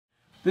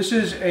This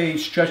is a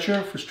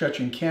stretcher for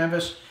stretching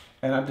canvas,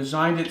 and I've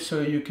designed it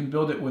so you can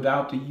build it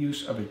without the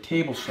use of a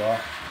table saw.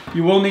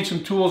 You will need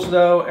some tools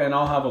though, and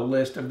I'll have a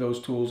list of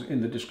those tools in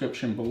the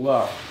description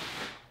below.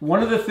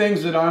 One of the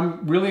things that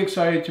I'm really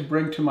excited to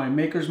bring to my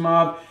Makers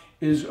Mob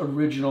is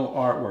original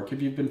artwork.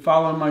 If you've been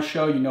following my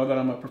show, you know that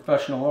I'm a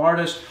professional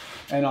artist,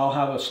 and I'll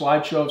have a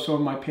slideshow of some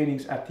of my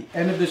paintings at the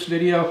end of this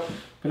video.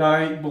 But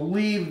I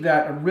believe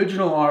that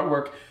original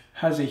artwork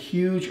has a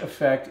huge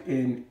effect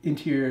in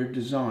interior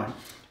design.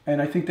 And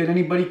I think that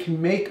anybody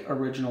can make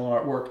original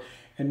artwork.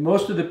 And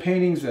most of the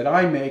paintings that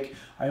I make,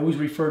 I always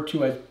refer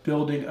to as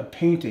building a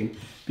painting,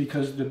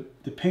 because the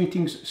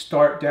paintings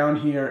start down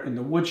here in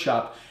the wood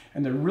shop,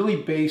 and they're really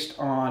based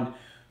on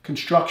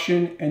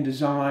construction and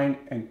design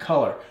and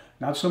color.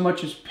 Not so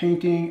much as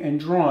painting and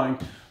drawing,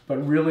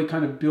 but really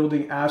kind of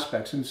building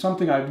aspects. And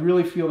something I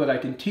really feel that I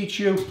can teach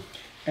you.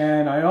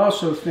 And I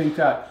also think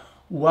that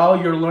while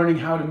you're learning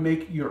how to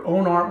make your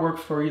own artwork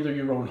for either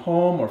your own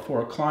home or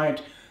for a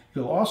client,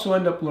 you'll also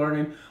end up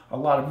learning a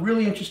lot of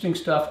really interesting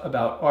stuff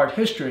about art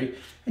history,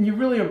 and you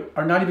really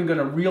are not even going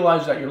to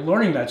realize that you're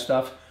learning that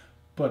stuff,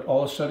 but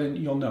all of a sudden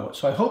you'll know it.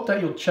 So I hope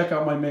that you'll check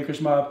out my Makers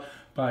Mob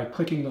by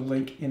clicking the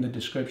link in the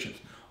description.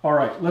 All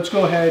right, let's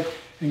go ahead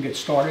and get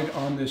started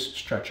on this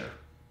stretcher.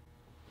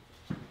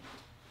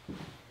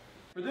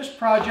 For this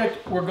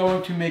project, we're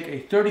going to make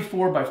a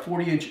 34 by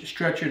 40 inch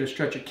stretcher to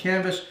stretch a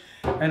canvas,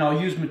 and I'll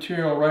use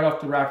material right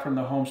off the rack from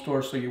the home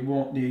store, so you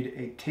won't need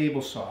a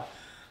table saw.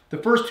 The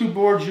first two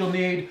boards you'll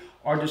need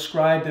are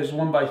described as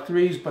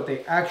 1x3s, but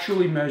they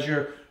actually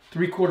measure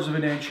 3/4 of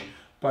an inch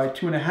by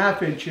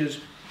 2.5 inches.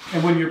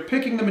 And when you're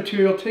picking the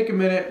material, take a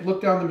minute,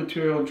 look down the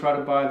material, and try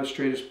to buy the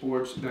straightest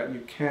boards that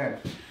you can.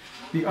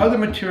 The other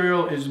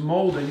material is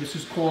molding. This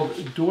is called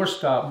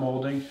doorstop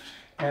molding,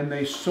 and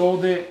they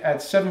sold it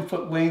at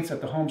 7-foot lengths at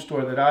the home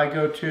store that I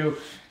go to,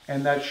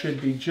 and that should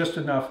be just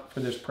enough for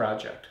this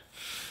project.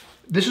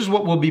 This is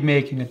what we'll be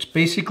making. It's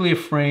basically a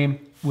frame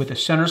with a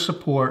center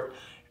support,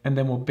 and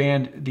then we'll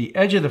band the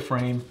edge of the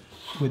frame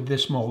with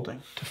this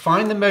molding. To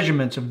find the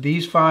measurements of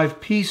these 5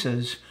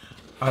 pieces,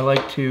 I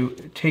like to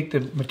take the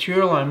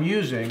material I'm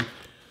using,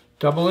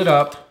 double it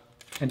up,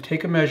 and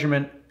take a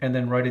measurement, and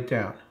then write it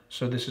down.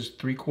 So this is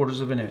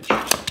 3/4 of an inch.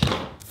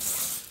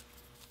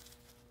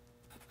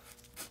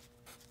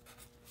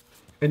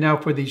 And now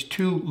for these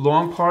 2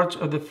 long parts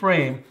of the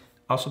frame,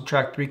 I'll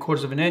subtract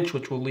 3/4 of an inch,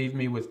 which will leave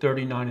me with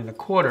 39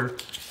 1/4.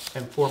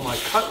 And for my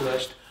cut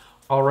list,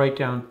 I'll write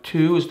down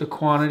 2 is the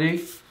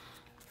quantity,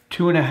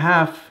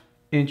 2.5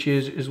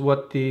 inches is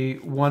what the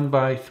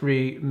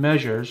 1x3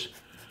 measures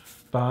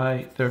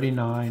by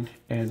 39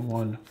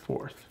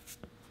 1/4.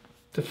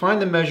 To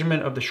find the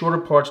measurement of the shorter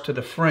parts to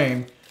the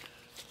frame,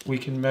 we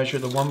can measure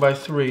the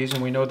 1x3s,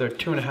 and we know they're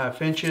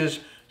 2.5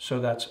 inches, so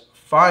that's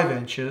 5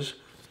 inches,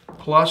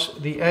 plus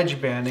the edge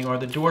banding, or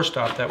the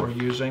doorstop that we're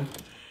using,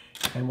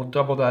 and we'll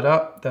double that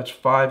up. That's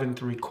 5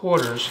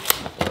 3/4,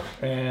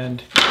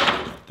 and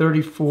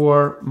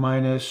 34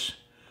 minus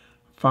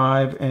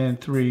 5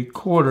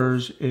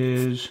 3/4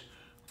 is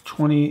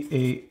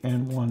 28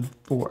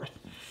 1/4.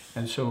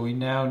 And so we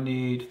now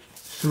need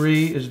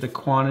 3 is the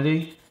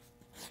quantity,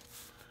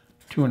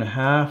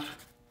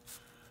 2.5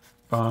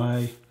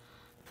 by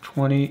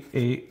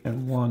 28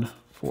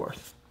 1/4.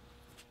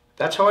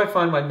 That's how I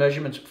find my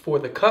measurements for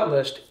the cut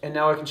list, and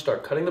now I can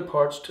start cutting the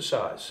parts to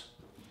size.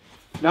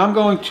 Now I'm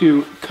going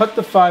to cut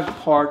the 5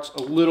 parts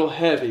a little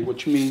heavy,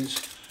 which means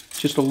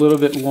just a little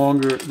bit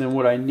longer than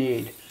what I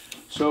need.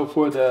 So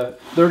for the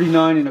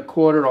 39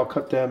 1/4, I'll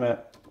cut them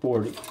at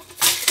 40.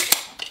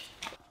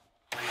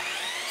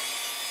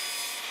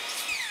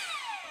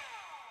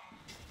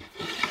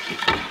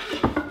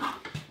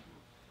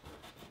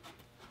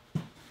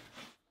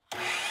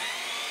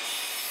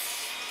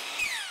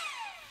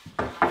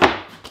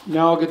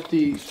 Now I'll get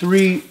the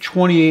 3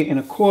 28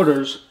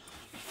 1/4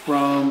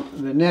 from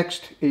the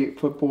next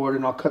 8-foot board,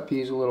 and I'll cut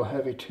these a little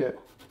heavy too.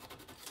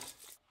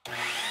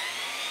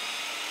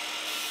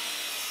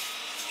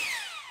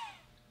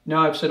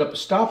 Now I've set up a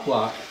stop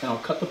block, and I'll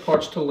cut the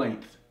parts to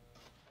length.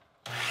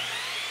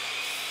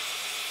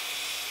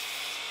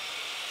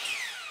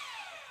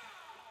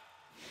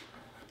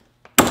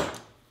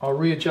 I'll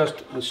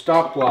readjust the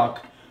stop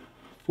block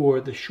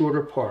for the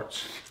shorter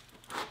parts.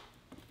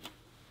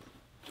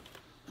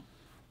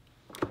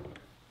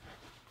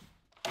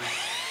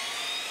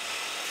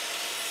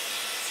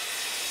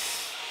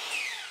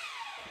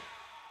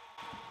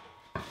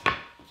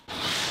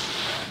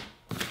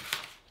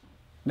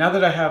 Now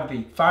that I have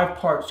the 5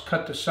 parts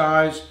cut to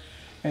size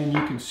and you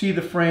can see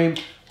the frame,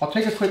 I'll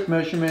take a quick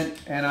measurement,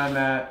 and I'm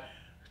at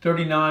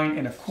 39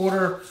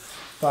 1/4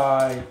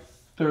 by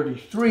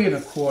 33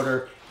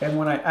 1/4, and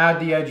when I add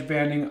the edge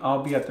banding,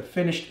 I'll be at the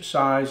finished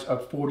size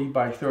of 40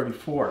 by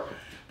 34.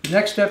 The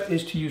next step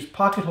is to use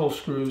pocket hole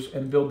screws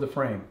and build the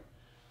frame.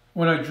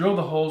 When I drill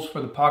the holes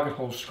for the pocket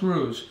hole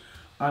screws,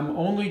 I'm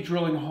only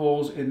drilling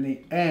holes in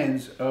the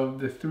ends of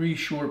the 3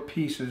 short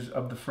pieces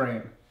of the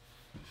frame.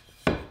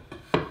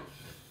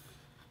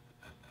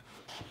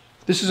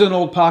 This is an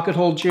old pocket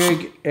hole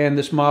jig, and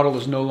this model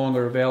is no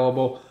longer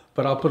available,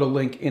 but I'll put a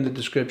link in the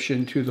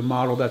description to the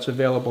model that's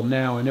available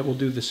now, and it will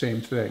do the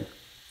same thing.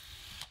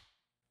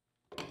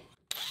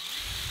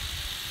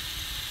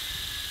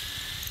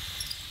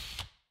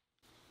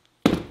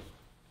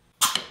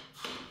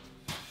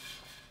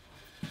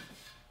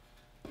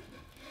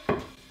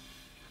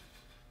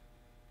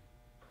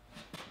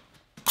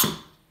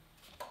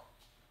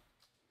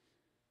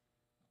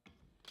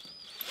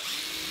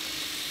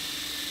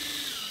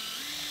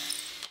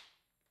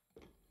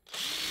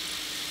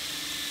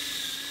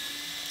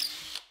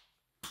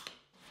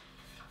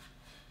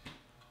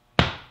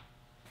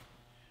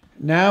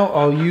 Now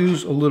I'll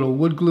use a little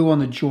wood glue on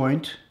the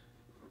joint,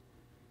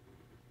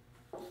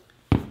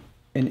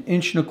 an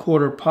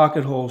 1.25"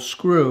 pocket hole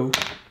screw,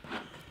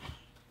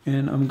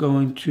 and I'm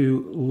going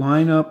to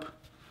line up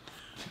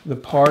the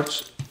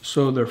parts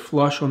so they're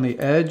flush on the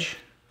edge,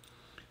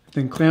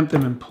 then clamp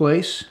them in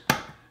place,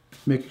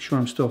 making sure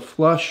I'm still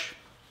flush,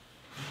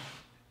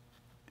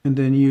 and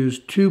then use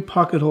 2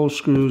 pocket hole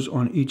screws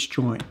on each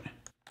joint.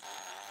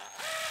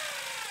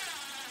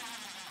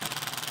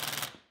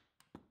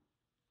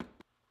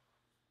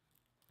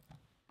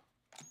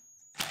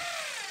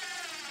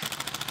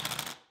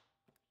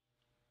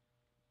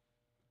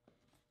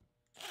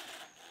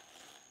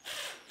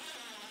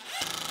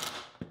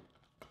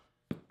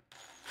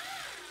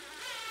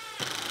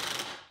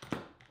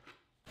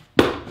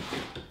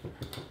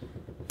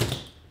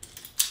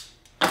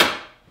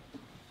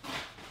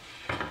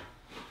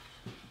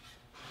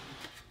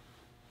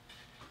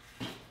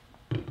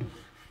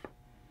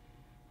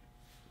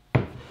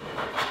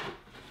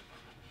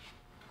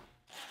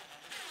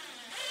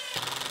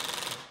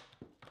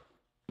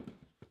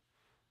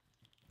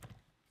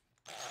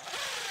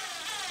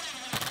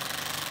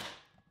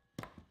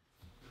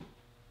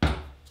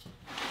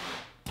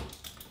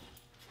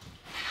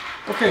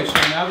 Okay, so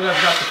now that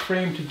I've got the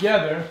frame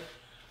together,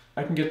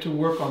 I can get to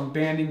work on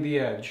banding the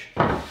edge.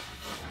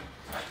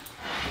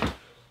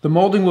 The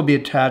molding will be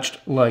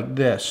attached like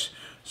this.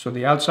 So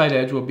the outside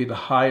edge will be the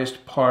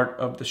highest part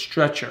of the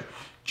stretcher.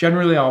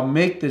 Generally, I'll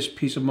make this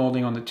piece of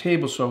molding on the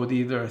table saw with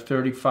either a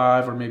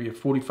 35 or maybe a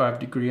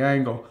 45-degree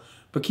angle.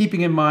 But keeping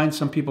in mind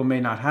some people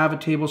may not have a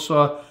table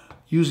saw,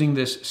 using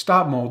this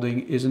stop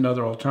molding is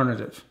another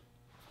alternative.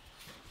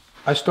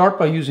 I start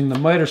by using the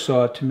miter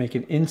saw to make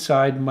an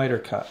inside miter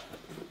cut.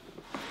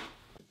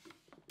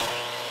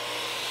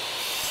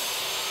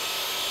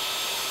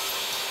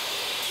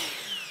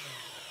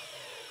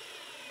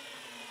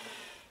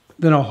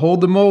 Then I'll hold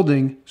the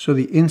molding so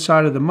the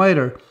inside of the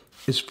miter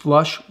is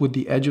flush with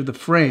the edge of the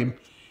frame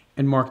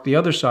and mark the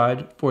other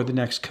side for the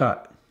next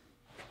cut.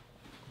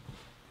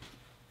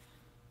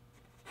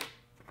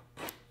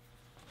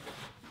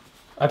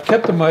 I've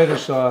kept the miter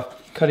saw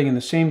cutting in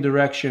the same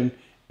direction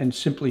and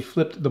simply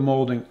flipped the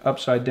molding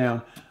upside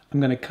down. I'm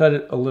going to cut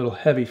it a little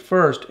heavy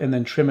first and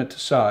then trim it to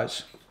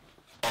size.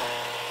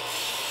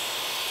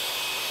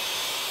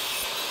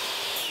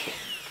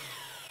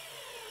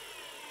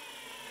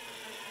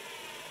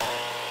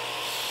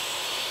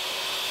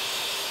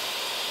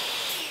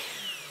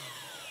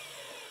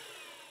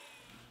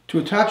 To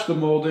attach the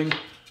molding,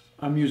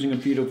 I'm using a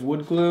bead of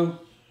wood glue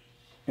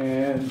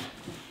and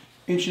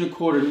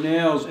 1.25"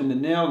 nails in the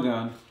nail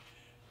gun,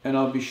 and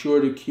I'll be sure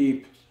to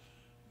keep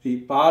the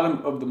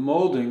bottom of the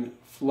molding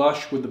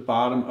flush with the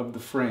bottom of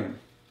the frame.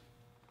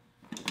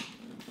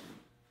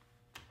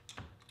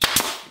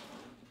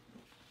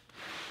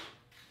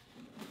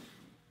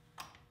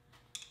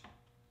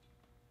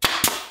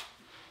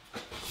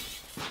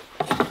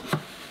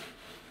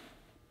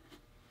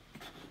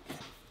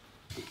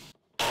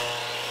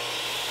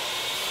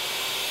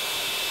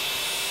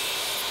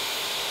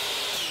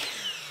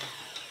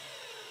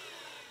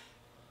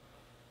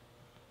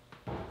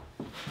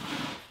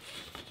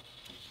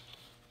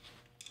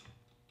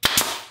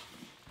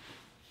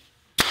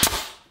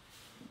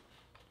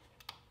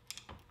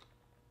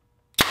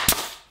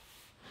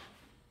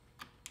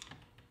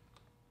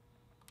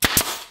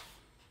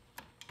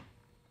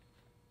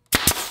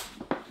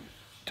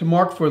 To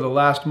mark for the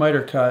last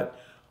miter cut,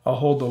 I'll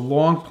hold the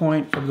long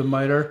point of the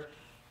miter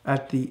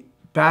at the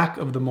back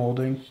of the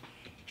molding,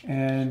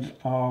 and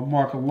I'll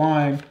mark a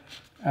line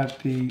at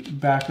the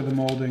back of the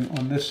molding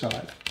on this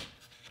side.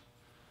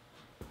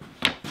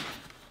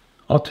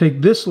 I'll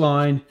take this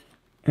line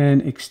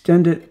and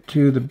extend it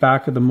to the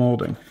back of the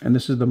molding, and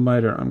this is the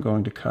miter I'm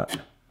going to cut.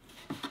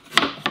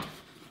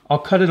 I'll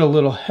cut it a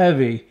little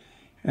heavy,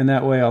 and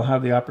that way I'll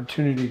have the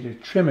opportunity to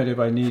trim it if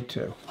I need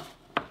to.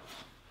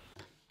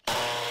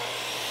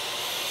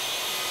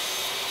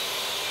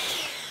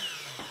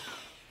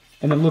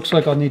 And it looks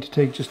like I'll need to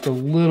take just a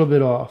little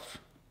bit off.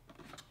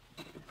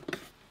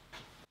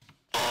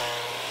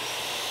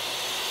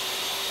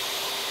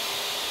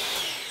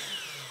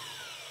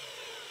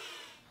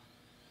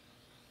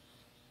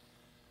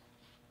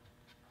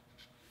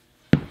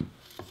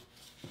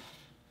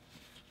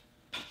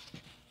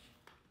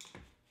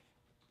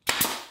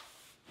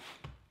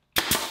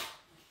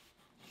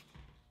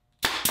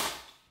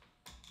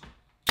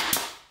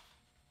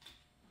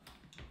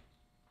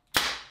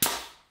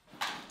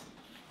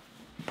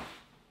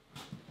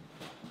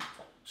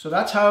 So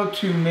that's how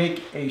to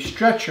make a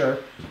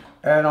stretcher,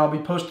 and I'll be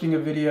posting a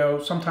video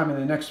sometime in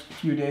the next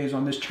few days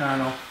on this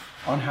channel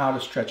on how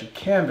to stretch a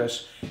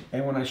canvas.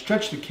 And when I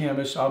stretch the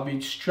canvas, I'll be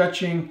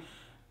stretching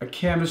a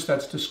canvas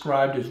that's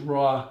described as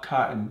raw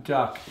cotton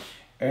duck.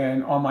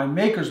 And on my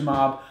Maker's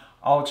Mob,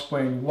 I'll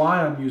explain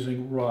why I'm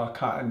using raw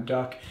cotton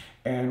duck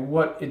and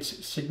what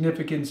its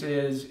significance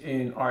is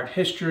in art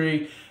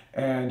history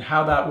and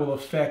how that will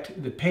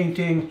affect the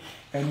painting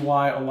and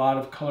why a lot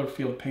of color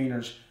field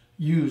painters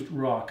used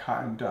raw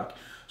cotton duck.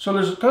 So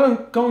there's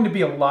going to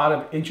be a lot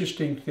of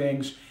interesting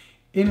things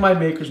in my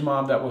Maker's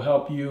Mob that will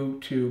help you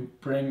to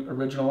bring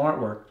original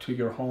artwork to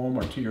your home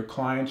or to your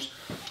clients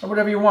or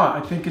whatever you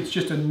want. I think it's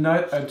just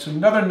it's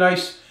another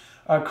nice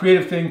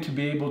creative thing to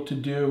be able to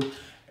do,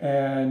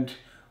 and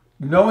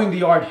knowing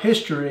the art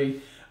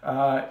history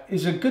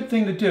is a good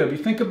thing to do. If you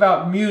think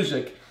about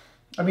music,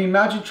 I mean,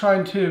 imagine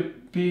trying to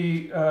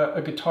be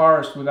a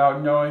guitarist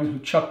without knowing who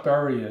Chuck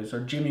Berry is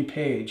or Jimmy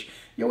Page.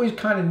 You always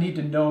kind of need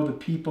to know the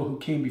people who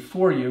came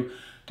before you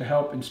to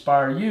help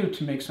inspire you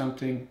to make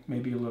something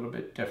maybe a little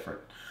bit different.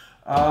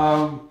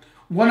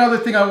 One other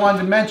thing I wanted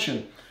to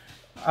mention,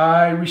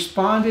 I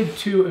responded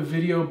to a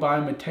video by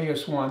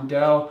Matthias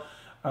Wandel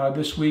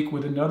this week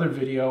with another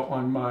video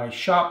on my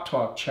Shop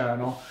Talk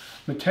channel.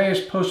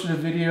 Matthias posted a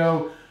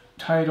video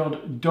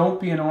titled "Don't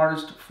Be an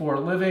Artist for a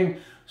Living,"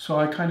 so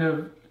I kind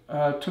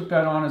of took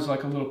that on as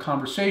like a little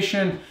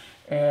conversation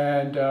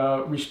and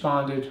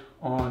responded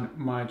on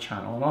my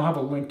channel, and I'll have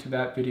a link to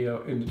that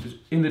video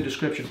in the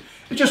description.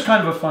 It's just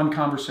kind of a fun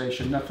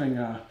conversation, nothing,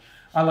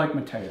 I like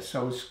Matthias,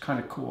 so it's kind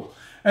of cool.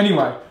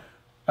 Anyway,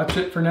 that's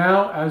it for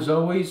now. As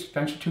always,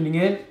 thanks for tuning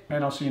in,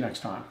 and I'll see you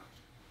next time.